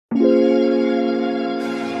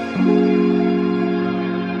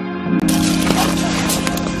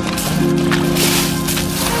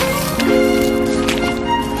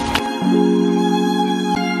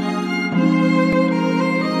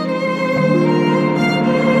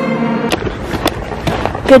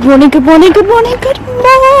Good morning, good morning, good morning, good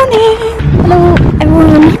morning. Hello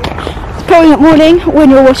everyone. It's probably not morning when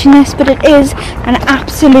you're watching this, but it is an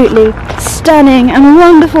absolutely stunning and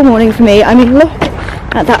wonderful morning for me. I mean, look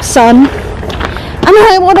at that sun. And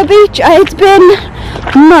I'm on a beach. It's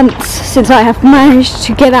been months since I have managed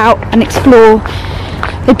to get out and explore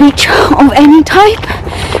a beach of any type.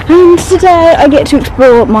 And today I get to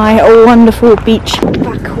explore my wonderful beach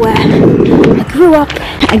back where I grew up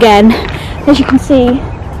again. As you can see,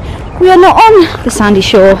 we are not on the sandy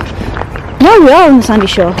shore. No, we are on the sandy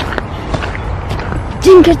shore.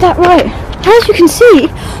 Didn't get that right. As you can see,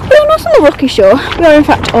 we are not on the rocky shore. We are in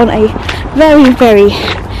fact on a very, very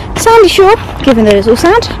sandy shore, given that it's all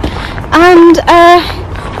sand. And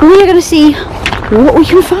we are going to see what we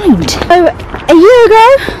can find. So, a year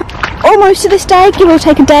ago, almost to this day, give or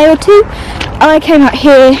take a day or two, I came out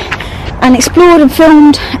here and explored and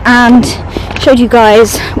filmed and showed you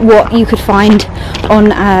guys what you could find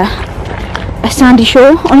on a sandy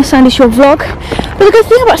shore, vlog. But the good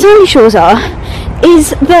thing about sandy shores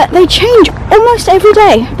is that they change almost every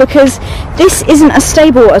day, because this isn't as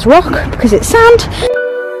stable as rock because it's sand.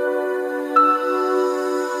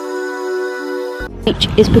 Beach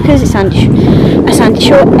is because it's a sandy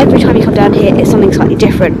shore. Every time you come down here, it's something slightly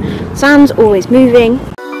different. Sand's always moving,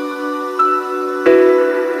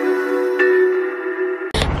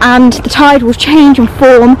 and the tide will change and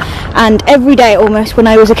form, and every day almost when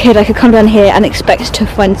I was a kid I could come down here and expect to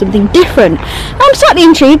find something different. I'm slightly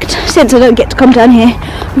intrigued, since I don't get to come down here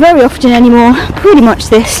very often anymore, pretty much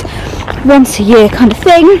this once a year kind of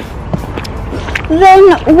thing. Then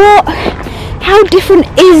how different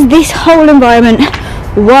is this whole environment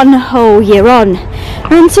one whole year on?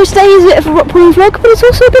 And so today is a bit of a rockpooling vlog, but it's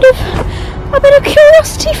also a bit of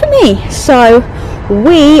curiosity for me. So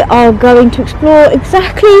we are going to explore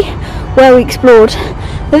exactly where we explored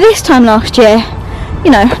this time last year.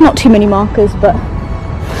 You know, not too many markers, but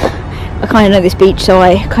I kind of know this beach, so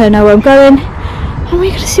I kind of know where I'm going, and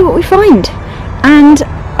we're going to see what we find. And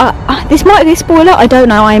this might be a spoiler, I don't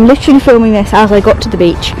know. I am literally filming this as I got to the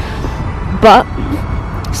beach, but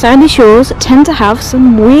sandy shores tend to have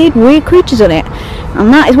some weird creatures on it,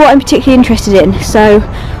 and that is what I'm particularly interested in. So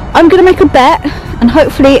I'm going to make a bet, and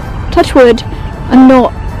hopefully, touch wood, I'm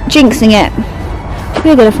not jinxing it,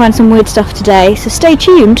 we're going to find some weird stuff today. So stay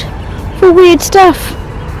tuned for weird stuff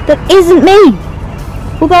that isn't me,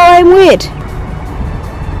 although I'm weird.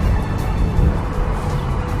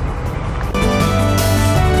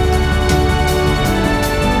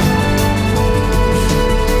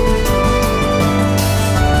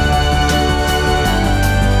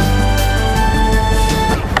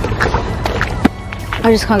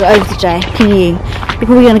 I just can't get over today, can you? You're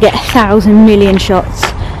probably going to get 1,000 million shots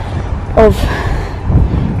of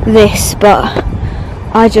this, but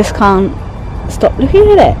I just can't stop looking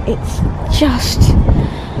at it. It's just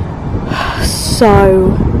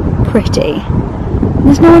so pretty.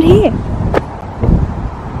 There's no one here.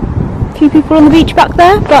 A few people on the beach back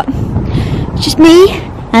there, but it's just me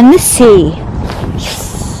and the sea.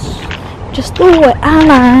 Yes. Just the way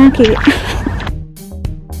I like it.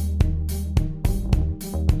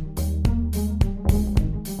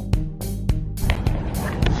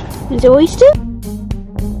 Is it oyster?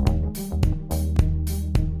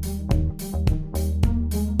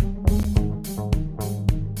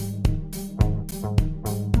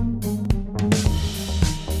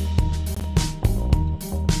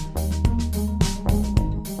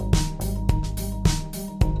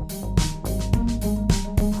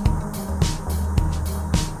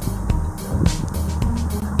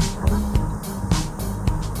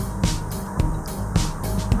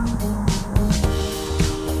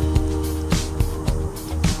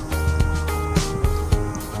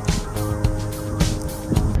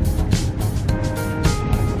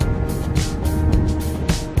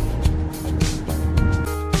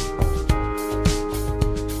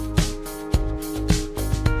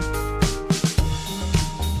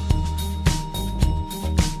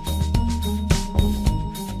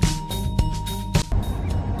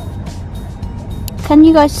 Can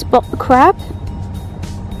you guys spot the crab?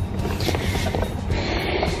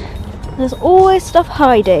 There's always stuff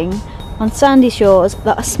hiding on sandy shores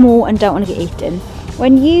that are small and don't want to get eaten.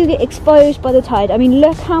 When you get exposed by the tide, I mean,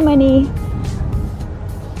 look how many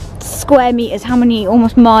square meters, how many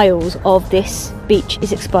almost miles of this beach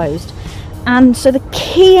is exposed. And so the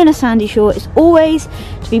key in a sandy shore is always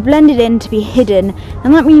to be blended in, to be hidden,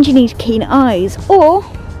 and that means you need keen eyes, or,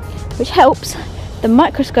 which helps, the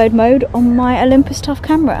microscope mode on my Olympus Tough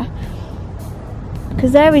camera,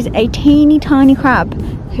 because there is a teeny tiny crab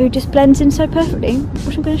who just blends in so perfectly,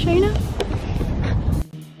 which I'm going to show you now.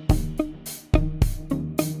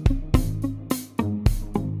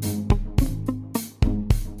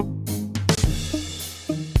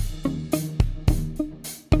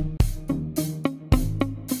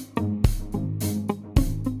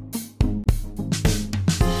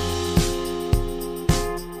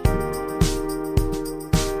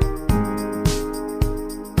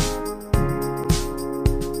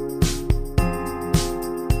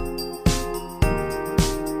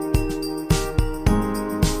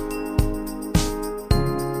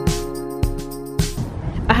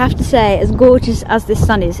 have to say, as gorgeous as this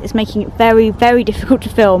sun is, it's making it very, very difficult to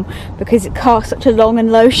film because it casts such a long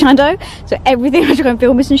and low shadow, so everything I try and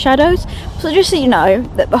film is in shadows. So just so you know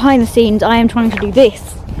that behind the scenes I am trying to do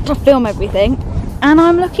this to film everything, and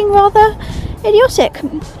I'm looking rather idiotic,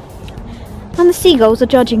 and the seagulls are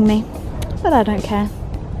judging me, but I don't care.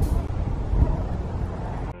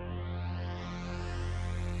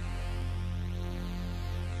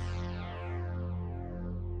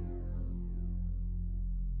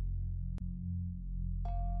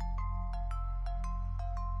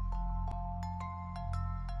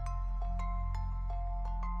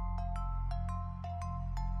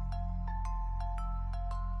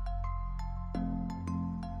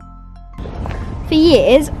 For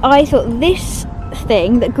years I thought this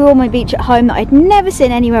thing that grew on my beach at home that I'd never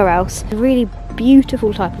seen anywhere else, a really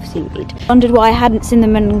beautiful type of seaweed. I wondered why I hadn't seen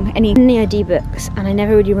them in any ID books, and I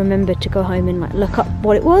never really remembered to go home and like look up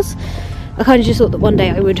what it was. I kind of just thought that one day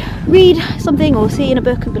I would read something or see in a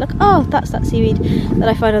book and be like, oh, that's that seaweed that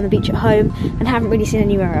I find on the beach at home and haven't really seen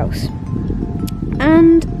anywhere else.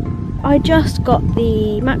 And I just got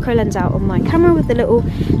the macro lens out on my camera with the little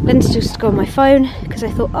lens just to go on my phone, because I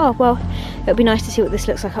thought, oh well, it would be nice to see what this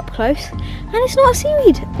looks like up close. And it's not a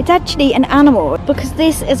seaweed, it's actually an animal, because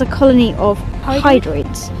this is a colony of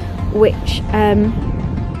hydroids which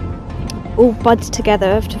all buds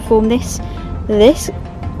together to form this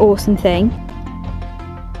awesome thing.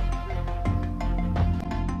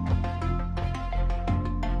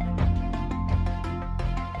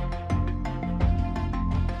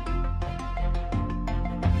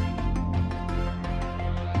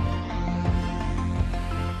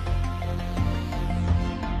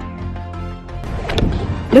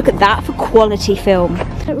 Look at that for quality film.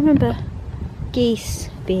 I don't remember geese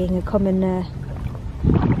being a common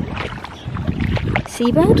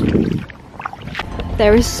seabird.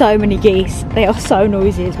 There are so many geese. They are so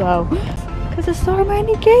noisy as well. Because there's so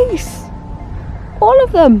many geese. All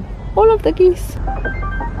of them. All of the geese.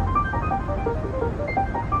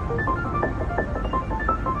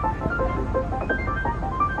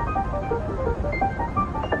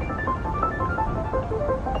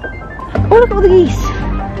 Oh, look at all the geese.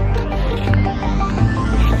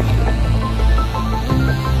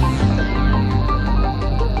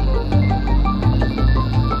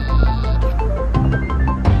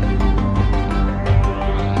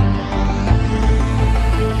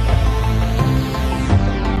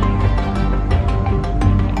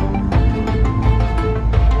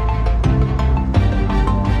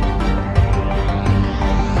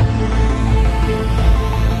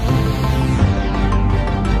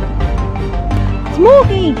 More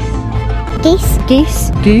geese! Geese?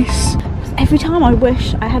 Geese? Geese? Every time I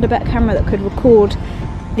wish I had a better camera that could record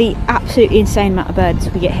the absolutely insane amount of birds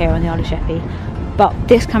we get here on the Isle of Sheppey, but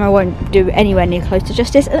this camera won't do anywhere near close to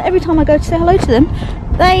justice, and every time I go to say hello to them,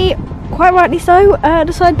 they, quite rightly so,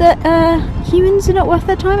 decide that humans are not worth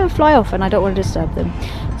their time and fly off, and I don't want to disturb them.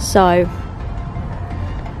 So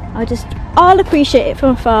I'll appreciate it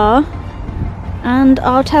from afar, and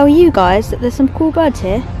I'll tell you guys that there's some cool birds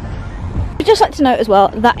here. I'd just like to note as well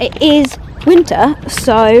that it is winter,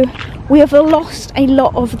 so we have lost a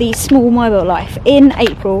lot of the small mobile life. In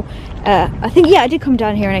April, I think, yeah, I did come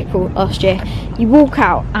down here in April last year. You walk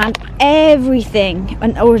out and everything,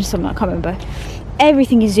 or in summer, I can't remember,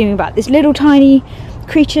 everything is zooming back. There's little tiny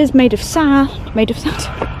creatures made of sand.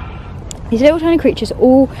 These little tiny creatures,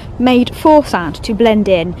 all made for sand to blend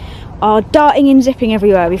in, are darting and zipping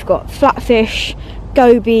everywhere. We've got flatfish,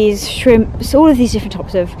 gobies, shrimps, all of these different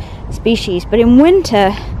types of species. But in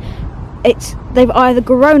winter, they've either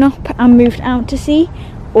grown up and moved out to sea,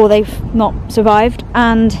 or they've not survived,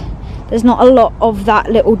 and there's not a lot of that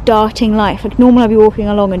little darting life. Like normally I'd be walking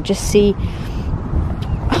along and just see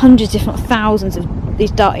hundreds if not thousands of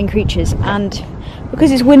these darting creatures, and because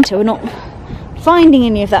it's winter we're not finding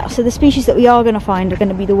any of that. So the species that we are going to find are going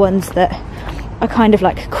to be the ones that are kind of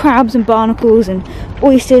like crabs and barnacles and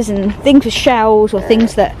oysters and things with shells, or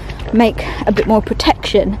things that make a bit more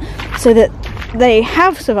protection, so that they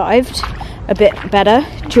have survived a bit better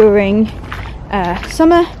during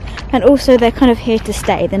summer, and also they're kind of here to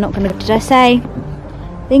stay. They're not going to, did I say,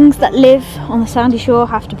 things that live on the sandy shore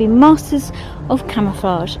have to be masters of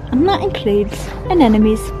camouflage, and that includes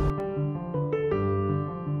anemones.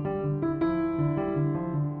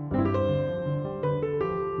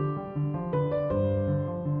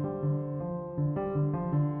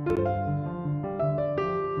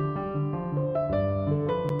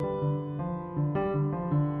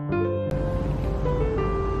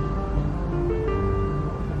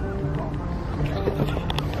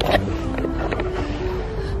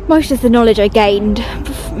 Most of the knowledge I gained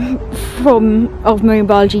of marine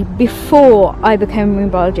biology before I became a marine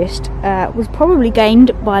biologist was probably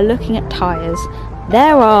gained by looking at tyres.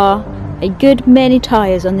 There are a good many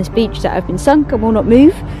tyres on this beach that have been sunk and will not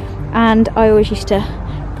move, and I always used to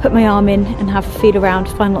put my arm in and have a feel around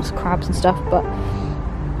to find lots of crabs and stuff, but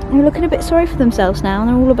they're looking a bit sorry for themselves now and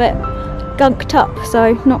they're all a bit gunked up,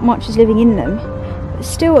 so not much is living in them. But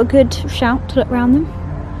still a good shout to look around them.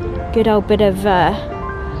 Good old bit of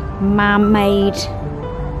man-made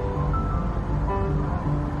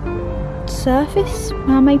surface,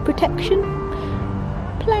 man-made protection.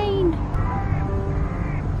 Plain.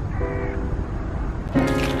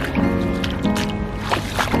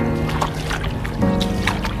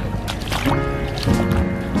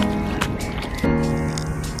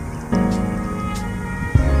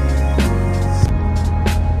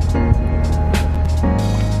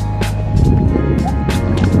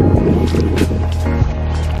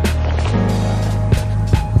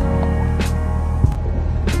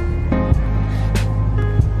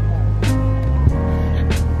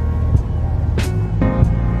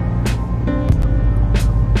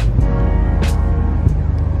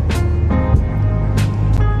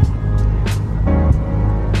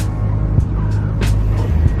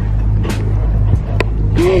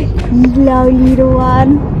 Hello little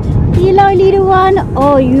one, hello little one,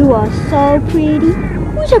 oh you are so pretty.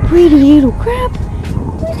 Who's a pretty little crab?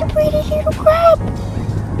 Who's a pretty little crab?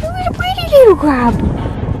 Who's a pretty little crab?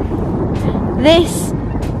 This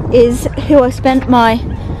is who I spent my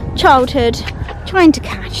childhood trying to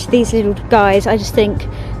catch, these little guys. I just think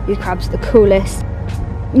these crabs are the coolest.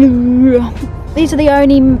 These are the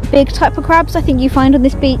only big type of crabs I think you find on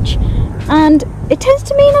this beach, and it tends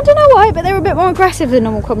to mean, I don't know why, but they're a bit more aggressive than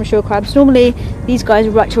normal common shore crabs. Normally these guys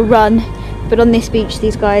would like to run, but on this beach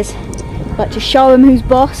these guys like to show them who's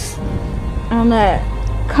boss and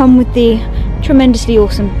come with the tremendously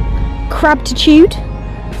awesome crabtitude,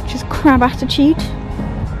 which is crab attitude.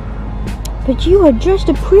 But you are just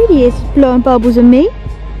the prettiest, blowing bubbles at me.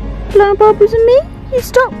 Blowing bubbles at me? You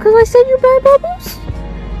stop because I said you blow bubbles?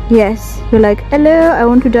 Yes, you're like, hello, I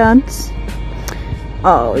want to dance.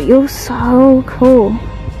 Oh, you're so cool.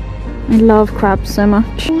 I love crabs so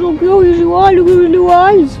much. So cute you are, look at your little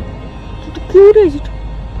eyes. You're the cutest.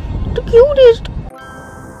 The cutest.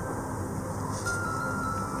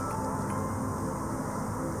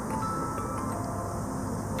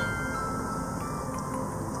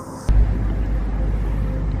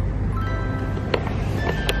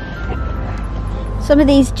 Some of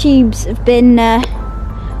these tubes have been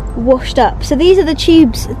washed up. So these are the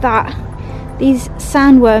tubes that these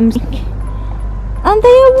sandworms, and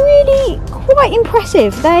they are really quite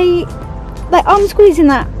impressive. They unsqueezing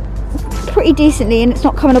that pretty decently and it's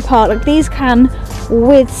not coming apart. Like, these can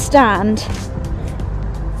withstand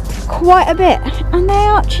quite a bit, and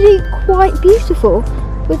they're actually quite beautiful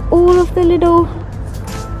with all of the little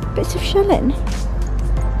bits of shelling.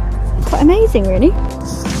 Quite amazing really.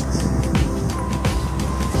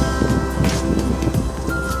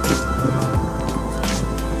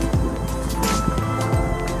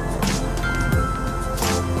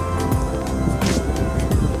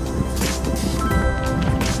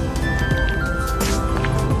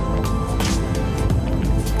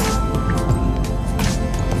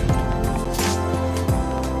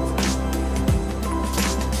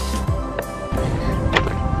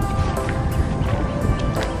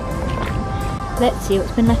 Let's see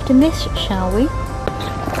what's been left in this, shall we?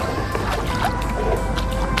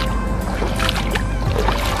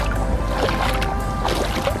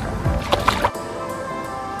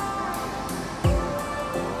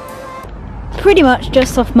 Pretty much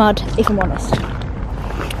just soft mud, if I'm honest.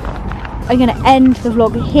 I'm going to end the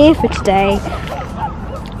vlog here for today.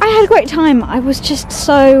 I had a great time. I was just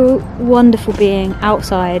so wonderful being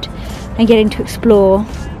outside and getting to explore,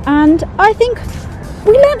 and I think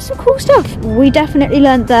we learnt some cool stuff. We definitely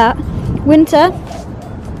learnt that winter,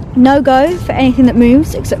 no go for anything that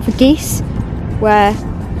moves except for geese, where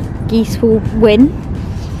geese will win,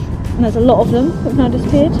 and there's a lot of them that have now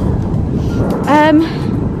disappeared.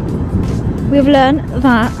 We've learnt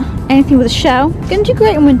that anything with a shell going to do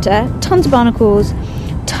great in winter. Tons of barnacles,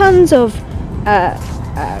 tons of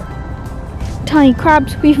tiny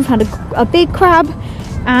crabs. We even found a big crab,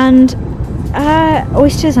 and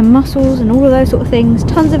oysters and mussels and all of those sort of things,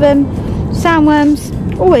 tons of them.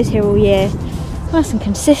 Sandworms, always here all year, nice and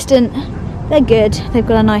consistent. They're good. They've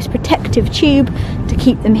got a nice protective tube to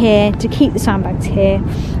keep them here, to keep the sandbags here,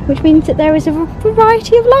 which means that there is a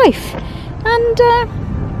variety of life. And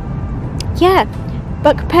yeah,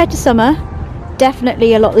 but compared to summer,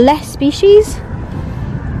 definitely a lot less species,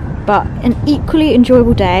 but an equally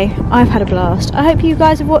enjoyable day. I've had a blast. I hope you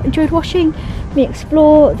guys have enjoyed watching me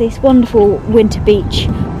explore this wonderful winter beach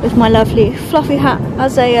with my lovely fluffy hat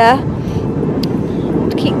as a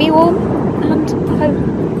to keep me warm, and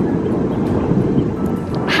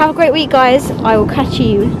have a great week, guys. I will catch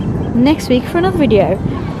you next week for another video.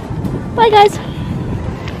 Bye, guys.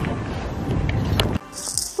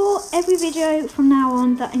 For every video from now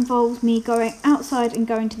on that involves me going outside and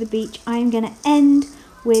going to the beach, I am going to end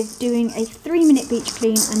with doing a 3-minute beach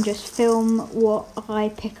clean and just film what I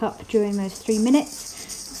pick up during those 3 minutes.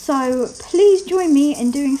 So please join me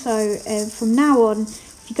in doing so from now on.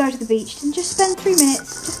 If you go to the beach, then just spend 3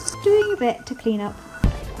 minutes just doing a bit to clean up.